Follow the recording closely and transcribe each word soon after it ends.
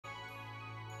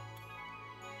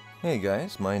Hey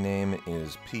guys, my name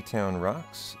is P-Town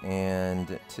Rocks,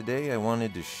 and today I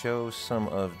wanted to show some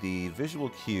of the visual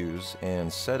cues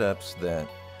and setups that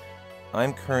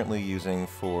I'm currently using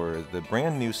for the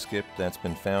brand new skip that's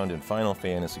been found in Final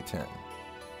Fantasy X,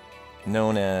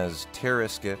 known as Terra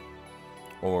skip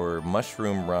or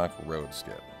Mushroom Rock Road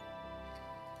skip.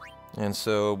 And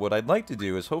so what I'd like to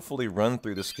do is hopefully run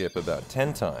through the skip about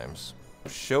 10 times,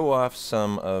 show off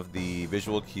some of the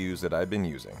visual cues that I've been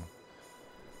using,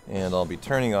 and I'll be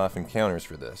turning off encounters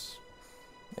for this.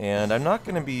 And I'm not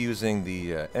going to be using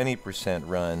the any percent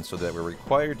run so that we're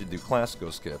required to do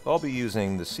classical skip. I'll be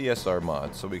using the CSR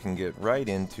mod so we can get right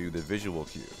into the visual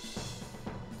cues.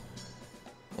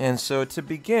 And so to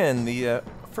begin, the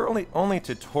only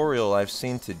tutorial I've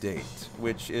seen to date,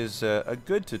 which is a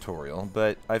good tutorial,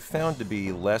 but I've found to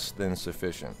be less than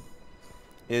sufficient,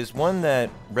 is one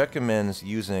that recommends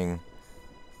using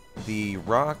the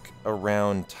rock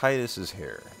around Titus's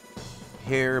hair,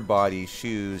 body,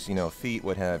 shoes, feet,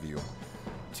 what have you,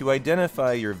 to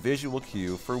identify your visual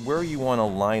cue for where you want to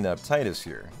line up Titus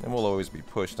here, and we'll always be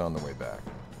pushed on the way back.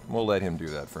 We'll let him do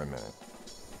that for a minute.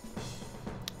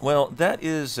 Well, that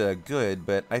is good,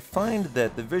 but I find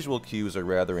that the visual cues are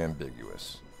rather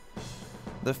ambiguous.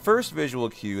 The first visual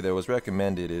cue that was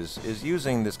recommended is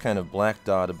using this kind of black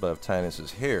dot above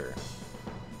Titus's hair.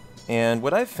 And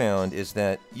what I've found is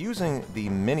that using the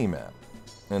minimap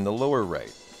in the lower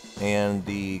right and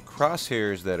the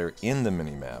crosshairs that are in the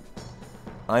minimap,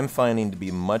 I'm finding to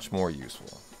be much more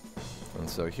useful. And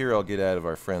so here I'll get out of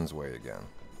our friend's way again.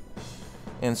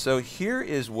 And so here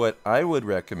is what I would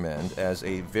recommend as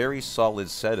a very solid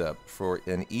setup for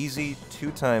an easy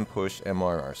 2-time push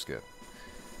MRR skip.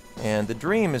 And the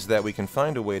dream is that we can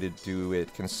find a way to do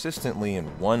it consistently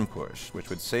in one push, which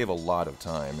would save a lot of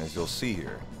time, as you'll see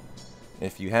here.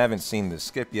 If you haven't seen this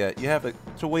skip yet, you have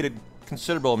to wait a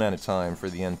considerable amount of time for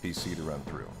the NPC to run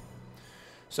through.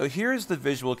 So here's the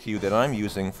visual cue that I'm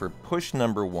using for push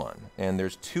number 1, and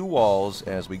there's 2 walls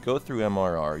as we go through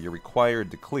MRR you're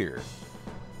required to clear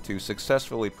to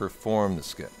successfully perform the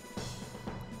skip.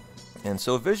 And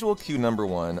so visual cue number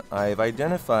 1, I've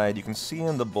identified, you can see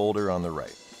in the boulder on the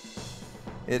right.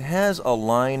 It has a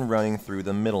line running through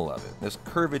the middle of it, this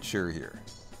curvature here.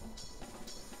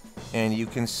 And you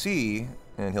can see,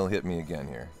 and he'll hit me again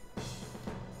here,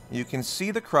 you can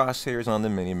see the crosshairs on the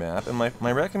minimap, and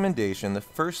my recommendation, the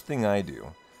first thing I do,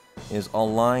 is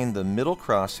align the middle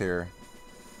crosshair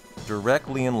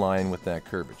directly in line with that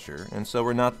curvature. And so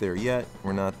we're not there yet,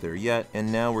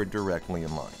 and now we're directly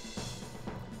in line.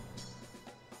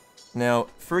 Now,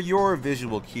 for your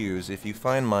visual cues, if you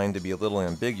find mine to be a little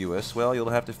ambiguous, well, you'll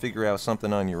have to figure out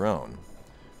something on your own.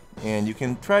 And you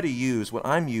can try to use, what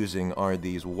I'm using are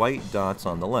these white dots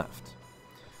on the left.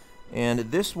 And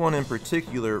this one in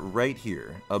particular right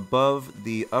here, above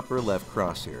the upper left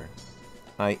crosshair,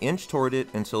 I inch toward it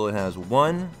until it has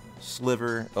one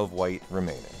sliver of white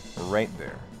remaining, right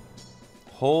there.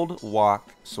 Hold walk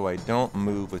so I don't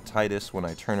move with Titus when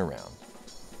I turn around.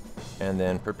 And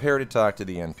then prepare to talk to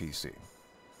the NPC.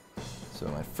 So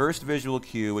my first visual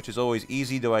cue, which is always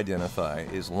easy to identify,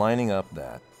 is lining up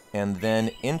that, and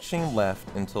then inching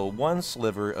left until one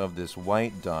sliver of this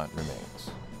white dot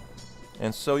remains.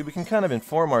 And so we can kind of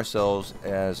inform ourselves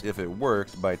as if it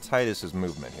worked by Titus's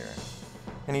movement here.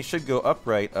 And he should go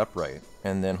upright,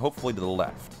 and then hopefully to the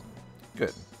left.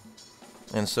 Good.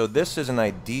 And so this is an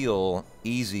ideal,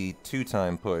 easy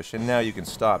 2-time push, and now you can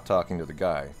stop talking to the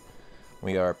guy.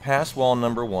 We are past wall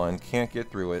number 1, can't get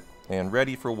through it, and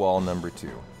ready for wall number 2.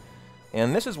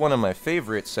 And this is one of my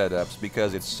favorite setups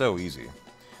because it's so easy.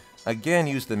 Again,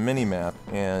 use the minimap,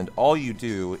 and all you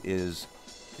do is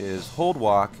hold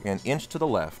walk and inch to the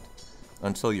left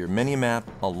until your minimap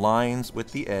aligns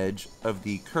with the edge of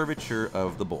the curvature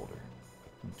of the boulder.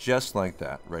 Just like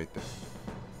that, right there.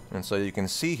 And so you can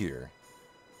see here,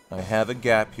 I have a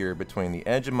gap here between the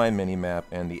edge of my minimap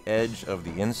and the edge of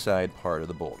the inside part of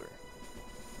the boulder.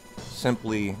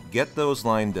 Simply get those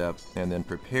lined up and then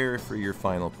prepare for your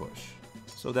final push.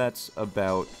 So that's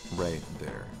about right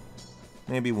there.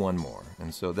 Maybe one more,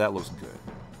 and so that looks good.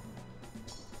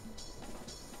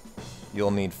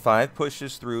 You'll need 5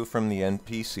 pushes through from the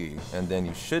NPC, and then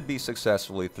you should be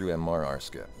successfully through MRR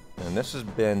skip. And this has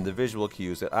been the visual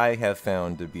cues that I have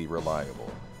found to be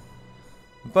reliable.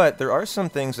 But there are some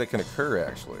things that can occur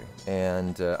actually,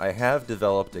 and I have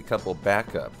developed a couple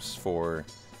backups for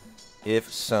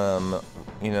if some,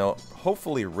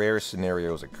 hopefully rare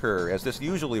scenarios occur, as this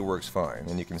usually works fine,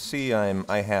 and you can see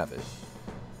I have it.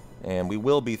 And we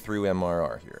will be through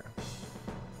MRR here.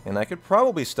 And I could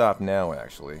probably stop now,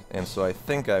 actually, and so I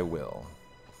think I will.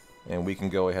 and we can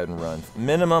go ahead and run.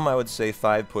 Minimum, I would say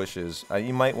 5 pushes.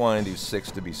 You might want to do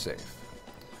 6 to be safe.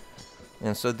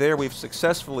 And so there we've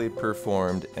successfully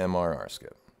performed MRR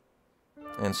skip.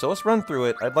 And so let's run through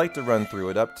it. I'd like to run through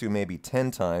it up to maybe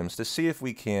 10 times to see if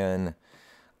we can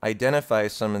identify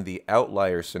some of the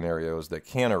outlier scenarios that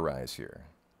can arise here.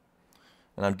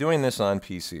 And I'm doing this on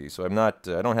PC, so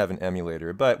I don't have an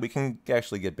emulator, but we can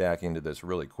actually get back into this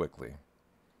really quickly.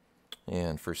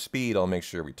 And for speed, I'll make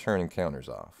sure we turn encounters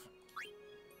off.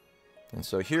 And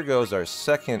so here goes our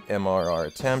second MRR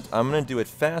attempt. I'm going to do it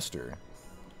faster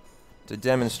to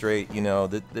demonstrate, you know,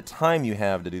 that the time you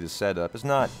have to do the setup is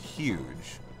not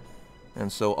huge.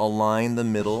 And so align the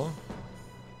middle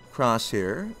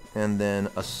crosshair, and then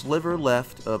a sliver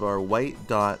left of our white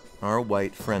dot, our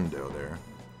white friendo there.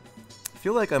 I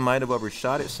feel like I might have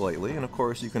overshot it slightly, and of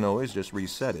course you can always just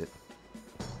reset it.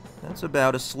 That's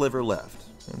about a sliver left,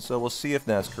 and so we'll see if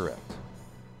that's correct.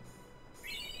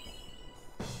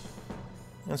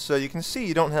 And so you can see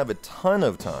you don't have a ton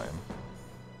of time,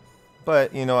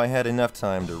 but you know, I had enough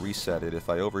time to reset it if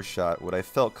I overshot what I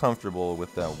felt comfortable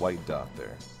with that white dot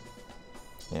there.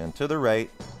 And to the right,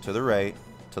 to the right,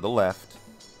 to the left,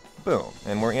 boom,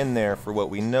 and we're in there for what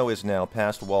we know is now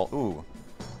past wall. Ooh,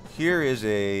 here is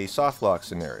a soft lock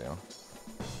scenario,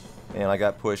 and I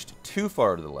got pushed too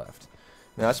far to the left.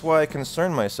 Now that's why I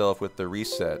concerned myself with the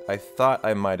reset. I thought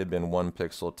I might have been 1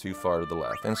 pixel too far to the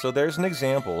left, and so there's an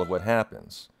example of what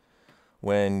happens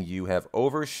when you have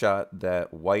overshot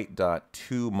that white dot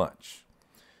too much.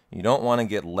 You don't want to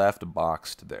get left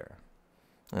boxed there.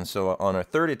 And so on our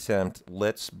third attempt,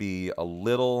 let's be a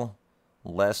little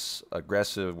less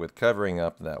aggressive with covering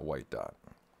up that white dot.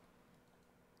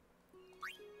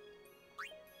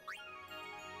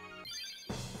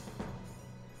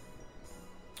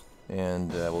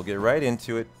 And we'll get right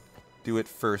into it. Do it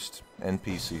first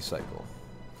NPC cycle.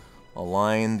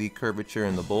 Align the curvature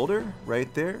in the boulder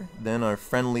right there. Then our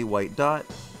friendly white dot.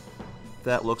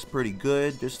 That looks pretty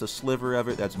good. Just a sliver of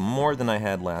it. That's more than I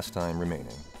had last time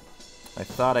remaining. I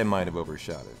thought I might have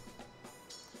overshot it.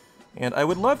 And I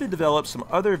would love to develop some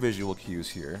other visual cues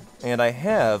here. And I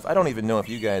don't even know if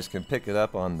you guys can pick it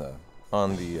up on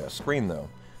the screen though.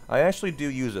 I actually do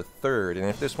use a third, and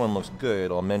if this one looks good,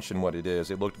 I'll mention what it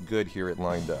is. It looked good here, it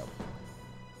lined up.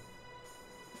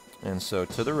 And so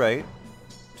to the right,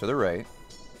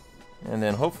 and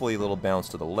then hopefully a little bounce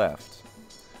to the left.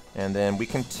 And then we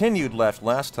continued left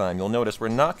last time. You'll notice we're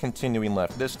not continuing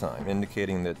left this time,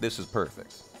 indicating that this is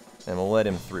perfect. And we'll let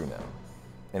him through now.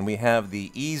 And we have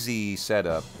the easy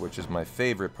setup, which is my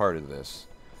favorite part of this.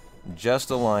 Just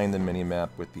align the minimap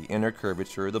with the inner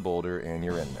curvature of the boulder, and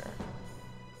you're in there.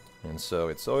 And so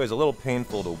it's always a little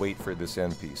painful to wait for this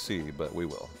NPC, but we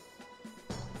will.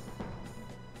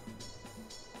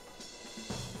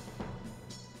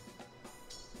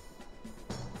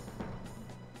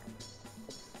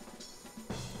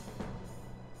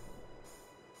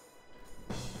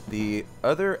 The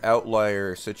other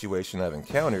outlier situation I've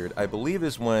encountered, I believe,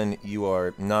 is when you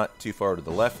are not too far to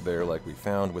the left there, like we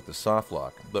found with the soft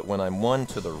lock, but when I'm 1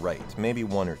 to the right, maybe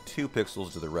 1 or 2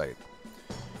 pixels to the right.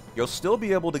 You'll still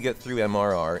be able to get through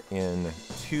MRR in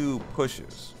 2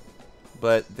 pushes,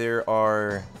 but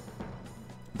there's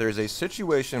a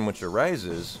situation which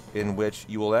arises in which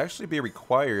you will actually be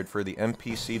required for the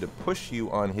NPC to push you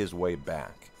on his way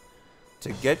back,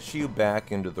 to get you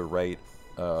back into the right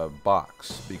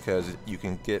box, because you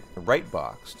can get right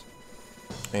boxed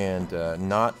and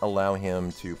not allow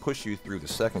him to push you through the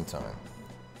second time.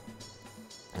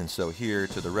 And so here,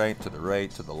 to the right, to the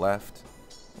right, to the left,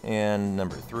 and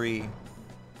number 3,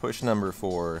 push number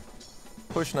 4,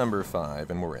 push number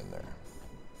 5, and we're in there.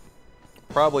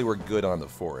 Probably we're good on the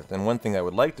 4th, and one thing I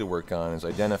would like to work on is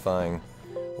identifying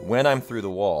when I'm through the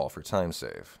wall for time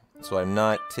save, so I'm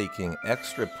not taking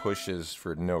extra pushes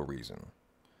for no reason.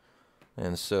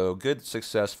 And so, good,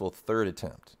 successful 3rd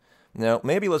attempt. Now,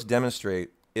 maybe let's demonstrate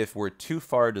if we're too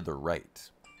far to the right.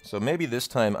 So maybe this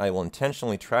time I will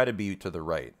intentionally try to be to the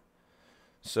right,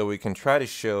 so we can try to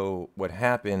show what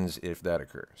happens if that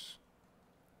occurs.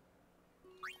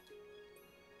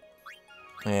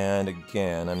 And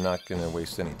again, I'm not going to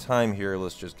waste any time here.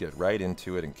 Let's just get right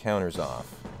into it. Encounters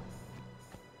off.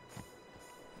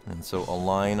 And so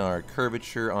align our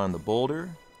curvature on the boulder.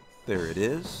 There it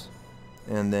is.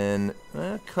 And then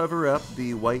cover up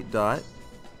the white dot.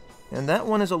 And that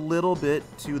one is a little bit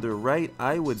to the right,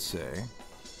 I would say,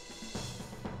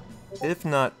 if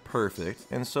not perfect.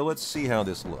 And so let's see how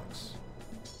this looks.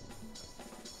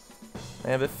 I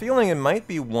have a feeling it might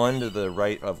be 1 to the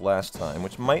right of last time,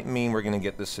 which might mean we're going to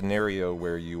get the scenario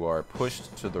where you are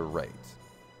pushed to the right.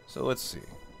 So let's see.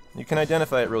 You can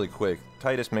identify it really quick.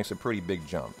 Titus makes a pretty big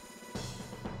jump.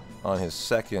 on his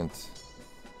second.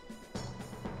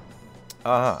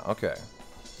 Aha, okay.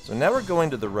 So now we're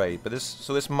going to the right, but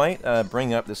this might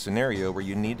bring up the scenario where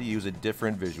you need to use a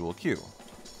different visual cue.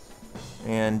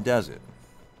 And does it?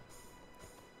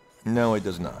 No, it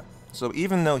does not. So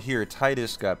even though here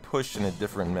Titus got pushed in a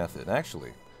different method,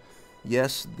 actually,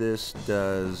 yes, this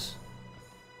does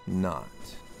not.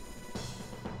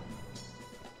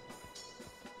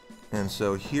 And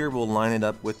so here we'll line it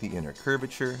up with the inner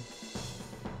curvature.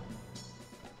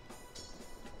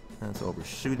 That's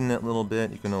overshooting it a little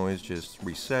bit. You can always just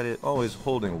reset it. Always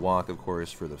holding walk, of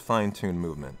course, for the fine-tuned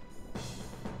movement.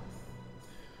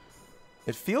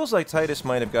 It feels like Titus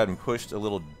might have gotten pushed a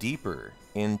little deeper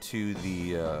into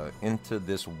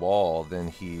this wall than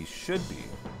he should be.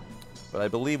 But I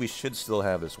believe we should still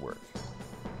have this work.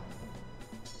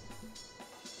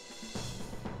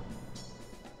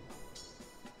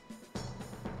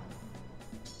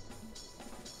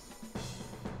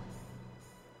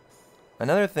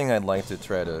 Another thing I'd like to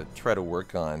try to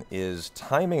work on is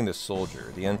timing the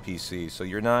soldier, the NPC. So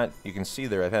you can see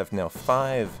there I have now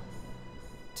 5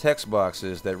 text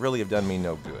boxes that really have done me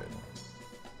no good.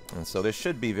 And so this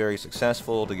should be very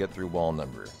successful to get through wall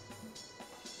number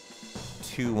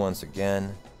 2 once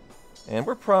again. And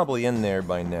we're probably in there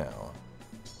by now.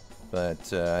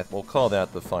 But we'll call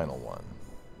that the final one.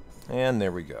 And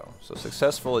there we go. So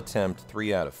successful attempt,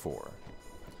 3 out of 4.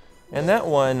 And that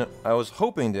one, I was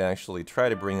hoping to actually try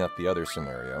to bring up the other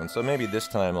scenario, and so maybe this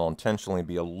time I'll intentionally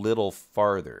be a little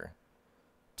farther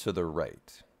to the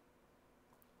right.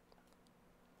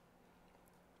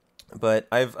 But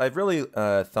I've really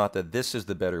thought that this is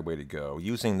the better way to go,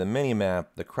 using the minimap,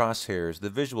 the crosshairs, the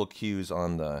visual cues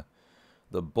on the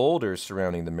boulders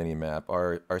surrounding the minimap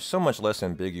are so much less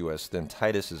ambiguous than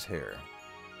Titus's hair.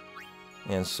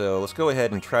 And so let's go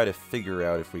ahead and try to figure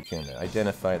out if we can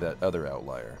identify that other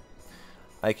outlier.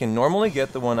 I can normally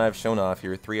get the one I've shown off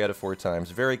here 3 out of 4 times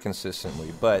very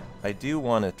consistently, but I do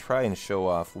want to try and show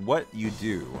off what you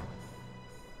do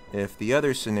if the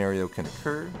other scenario can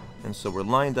occur. And so we're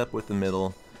lined up with the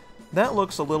middle. That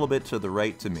looks a little bit to the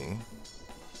right to me.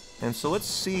 And so let's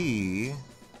see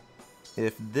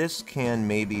if this can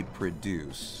maybe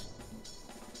produce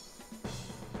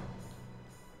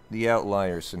the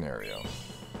outlier scenario.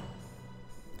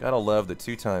 Gotta love the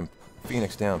 2-time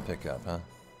Phoenix down pickup, huh?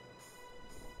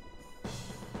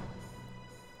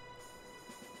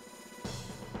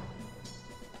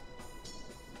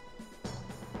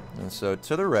 And so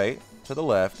to the right, to the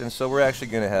left, and so we're actually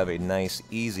going to have a nice,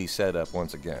 easy setup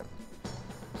once again.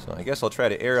 So I guess I'll try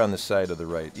to err on the side of the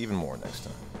right even more next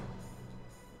time.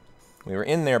 We were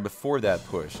in there before that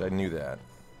push, I knew that.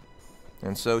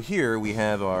 And so here we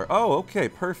have our, oh, okay,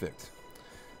 perfect.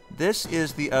 This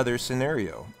is the other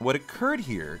scenario. What occurred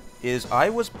here is I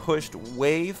was pushed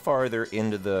way farther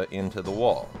into the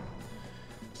wall.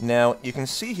 Now, you can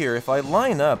see here, if I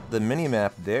line up the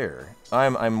minimap there,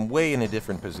 I'm way in a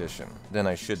different position than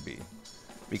I should be.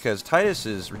 Because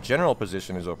Titus's general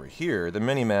position is over here, the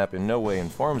minimap in no way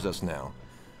informs us now.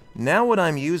 Now what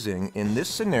I'm using in this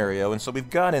scenario, and so we've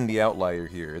got in the outlier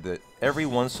here that every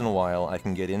once in a while I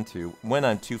can get into when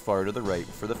I'm too far to the right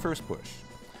for the first push.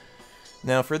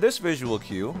 Now for this visual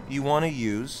cue, you want to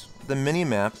use the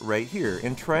minimap right here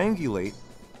and triangulate.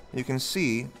 You can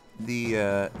see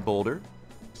the boulder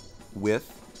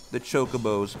with the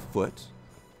chocobo's foot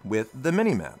with the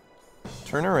minimap.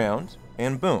 Turn around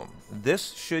and boom.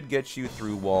 This should get you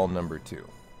through wall number 2.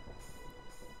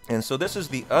 And so this is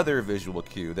the other visual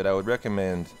cue that I would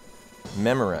recommend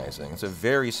memorizing. It's a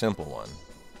very simple one.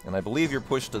 And I believe you're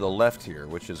pushed to the left here,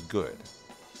 which is good,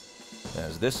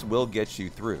 as this will get you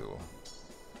through.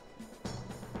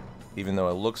 Even though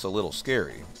it looks a little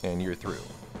scary, and you're through.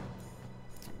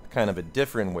 Kind of a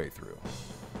different way through.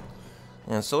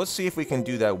 And so let's see if we can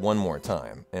do that one more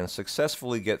time and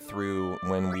successfully get through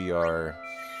when we are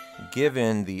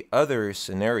given the other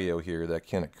scenario here that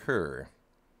can occur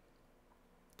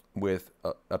with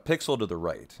a pixel to the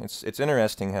right. It's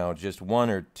interesting how just 1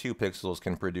 or 2 pixels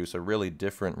can produce a really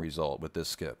different result with this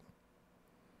skip.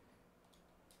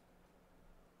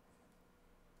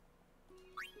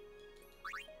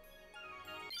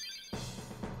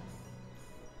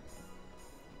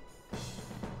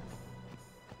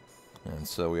 And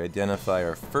so we identify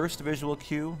our first visual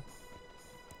cue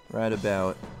right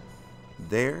about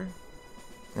there.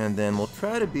 And then we'll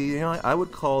try to be, I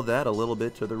would call that a little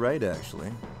bit to the right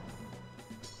actually.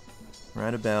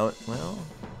 Right about, well,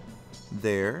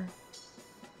 there.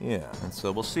 Yeah, and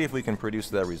so we'll see if we can produce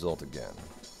that result again.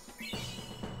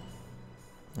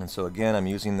 And so again, I'm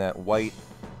using that white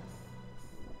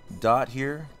dot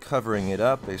here, covering it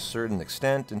up a certain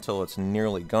extent until it's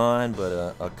nearly gone,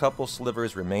 but a couple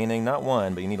slivers remaining. Not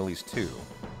one, but you need at least two.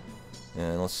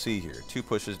 And let's see here. 2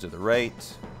 pushes to the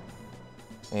right.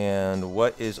 And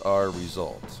what is our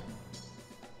result?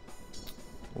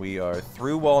 We are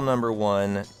through wall number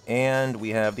 1, and we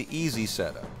have the easy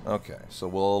setup. Okay, so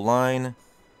we'll align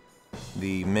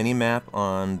the mini-map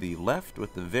on the left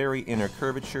with the very inner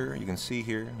curvature. You can see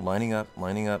here, lining up,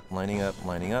 lining up, lining up,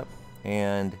 lining up,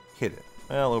 and hit it.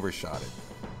 Well, overshot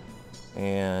it.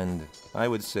 And I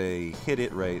would say hit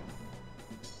it right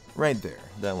there.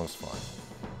 That looks fine.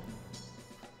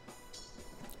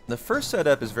 The first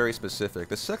setup is very specific.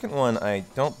 The second one I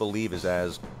don't believe is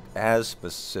as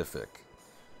specific.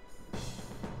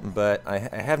 But I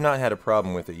have not had a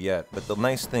problem with it yet. But the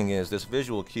nice thing is this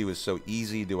visual cue is so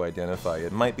easy to identify.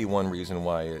 It might be one reason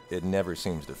why it never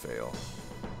seems to fail.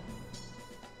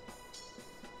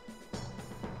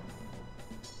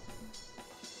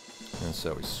 And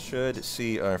so we should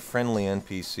see our friendly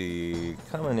NPC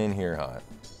coming in here hot.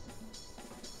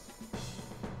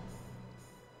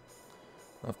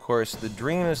 Of course, the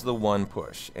dream is the 1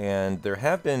 push, and there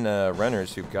have been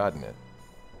runners who've gotten it.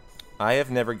 I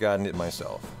have never gotten it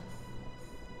myself.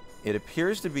 It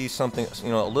appears to be something,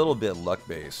 a little bit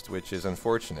luck-based, which is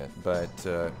unfortunate, but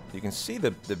you can see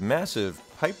the massive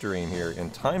pipe dream here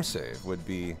in time save would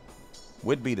be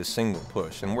the single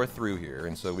push, and we're through here,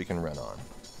 and so we can run on.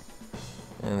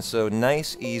 And so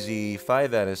nice, easy,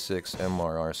 5 out of 6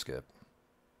 MRR skip.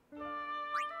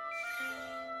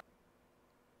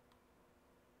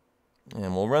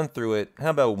 And we'll run through it,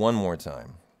 how about one more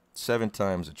time? 7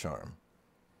 times a charm.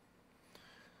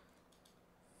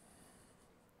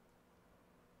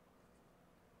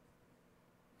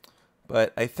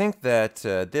 But I think that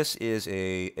this is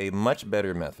a much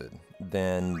better method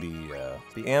than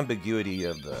the ambiguity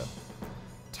of the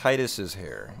Titus's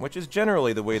hair, which is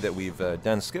generally the way that we've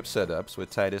done skip setups with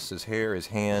Titus's hair, his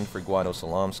hand for Guado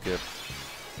Salam skip.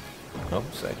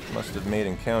 Oops, I must have made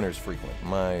encounters frequent.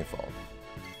 My fault.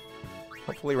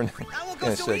 Hopefully we're not...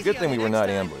 It's a good thing we were not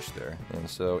ambushed there. And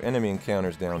so enemy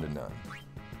encounters down to none.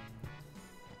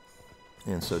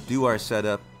 And so do our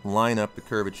setup, line up the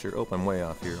curvature. Oh, I'm way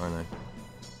off here, aren't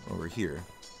I? Over here.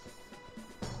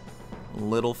 A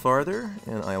little farther,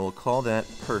 and I will call that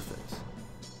perfect.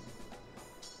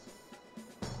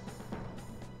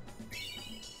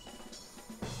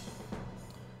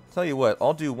 Tell you what,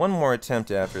 I'll do one more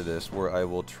attempt after this where I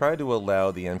will try to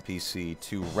allow the NPC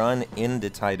to run into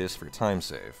Titus for time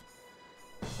save.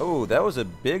 Oh, that was a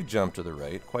big jump to the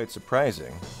right, quite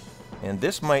surprising. And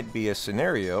this might be a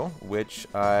scenario which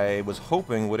I was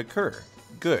hoping would occur.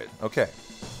 Good, okay.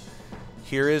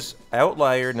 Here is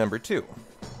outlier number 2.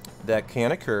 That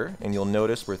can occur, and you'll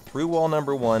notice we're through wall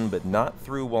number 1, but not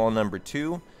through wall number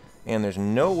 2, and there's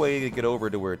no way to get over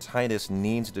to where Titus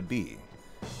needs to be.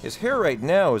 His hair right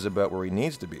now is about where he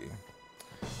needs to be.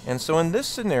 And so in this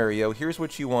scenario, here's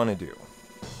what you want to do.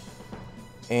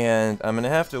 And I'm going to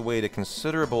have to wait a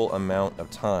considerable amount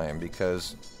of time,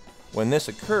 because when this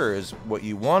occurs, what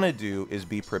you want to do is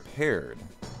be prepared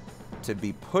to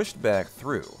be pushed back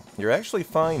through. You're actually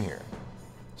fine here.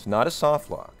 It's not a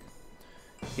soft lock.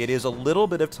 It is a little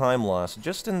bit of time loss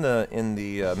just in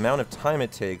the amount of time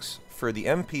it takes for the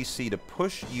NPC to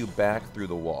push you back through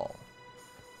the wall.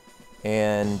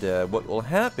 And what will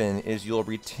happen is you'll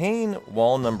retain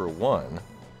wall number 1,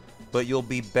 but you'll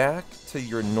be back to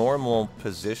your normal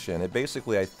position. It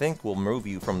basically, I think, will move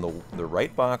you from the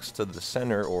right box to the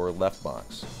center or left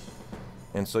box.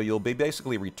 And so you'll be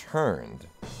basically returned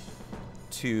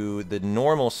to the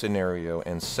normal scenario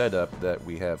and setup that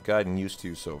we have gotten used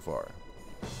to so far.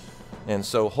 And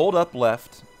so hold up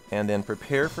left and then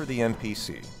prepare for the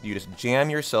NPC. You just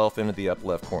jam yourself into the up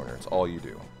left corner. It's all you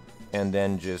do. And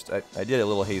then just, I did a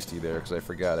little hasty there because I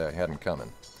forgot I had him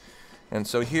coming. And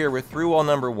so here we're through wall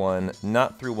number 1,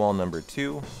 not through wall number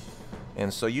 2.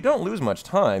 And so you don't lose much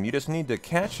time, you just need to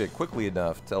catch it quickly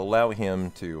enough to allow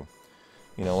him to,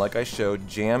 like I showed,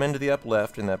 jam into the up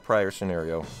left in that prior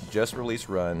scenario, just release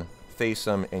run, face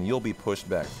him, and you'll be pushed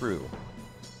back through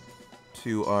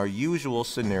to our usual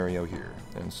scenario here.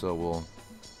 And so we'll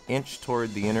inch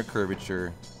toward the inner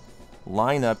curvature,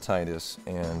 line up Titus,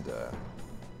 and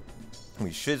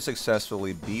we should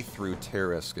successfully be through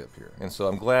Terra skip here. And so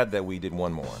I'm glad that we did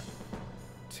one more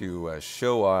to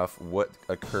show off what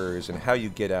occurs and how you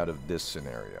get out of this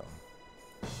scenario.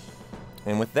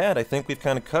 And with that, I think we've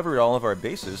kind of covered all of our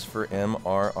bases for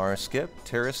MRR skip,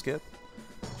 Terra skip.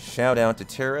 Shout out to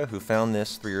Terra, who found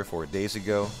this 3 or 4 days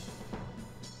ago.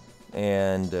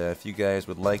 And if you guys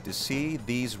would like to see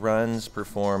these runs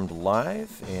performed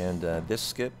live and this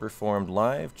skip performed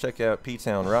live, check out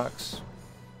P-Town Rocks.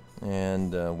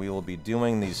 And we will be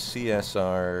doing these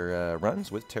CSR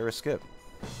runs with Terra Skip.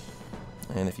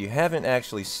 And if you haven't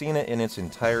actually seen it in its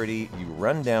entirety, you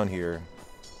run down here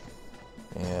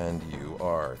and you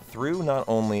are through not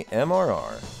only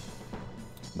MRR,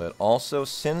 but also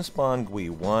Sinspawn GUI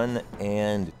 1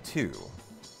 and 2.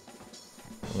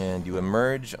 And you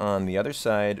emerge on the other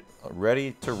side,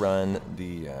 ready to run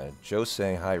the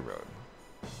Jose High Road.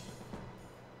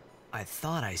 I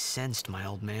thought I sensed my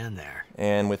old man there.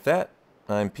 And with that,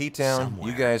 I'm P-Town.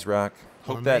 You guys rock.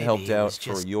 Or Hope that helped maybe it out was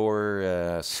for just-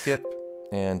 your skip,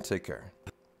 and take care.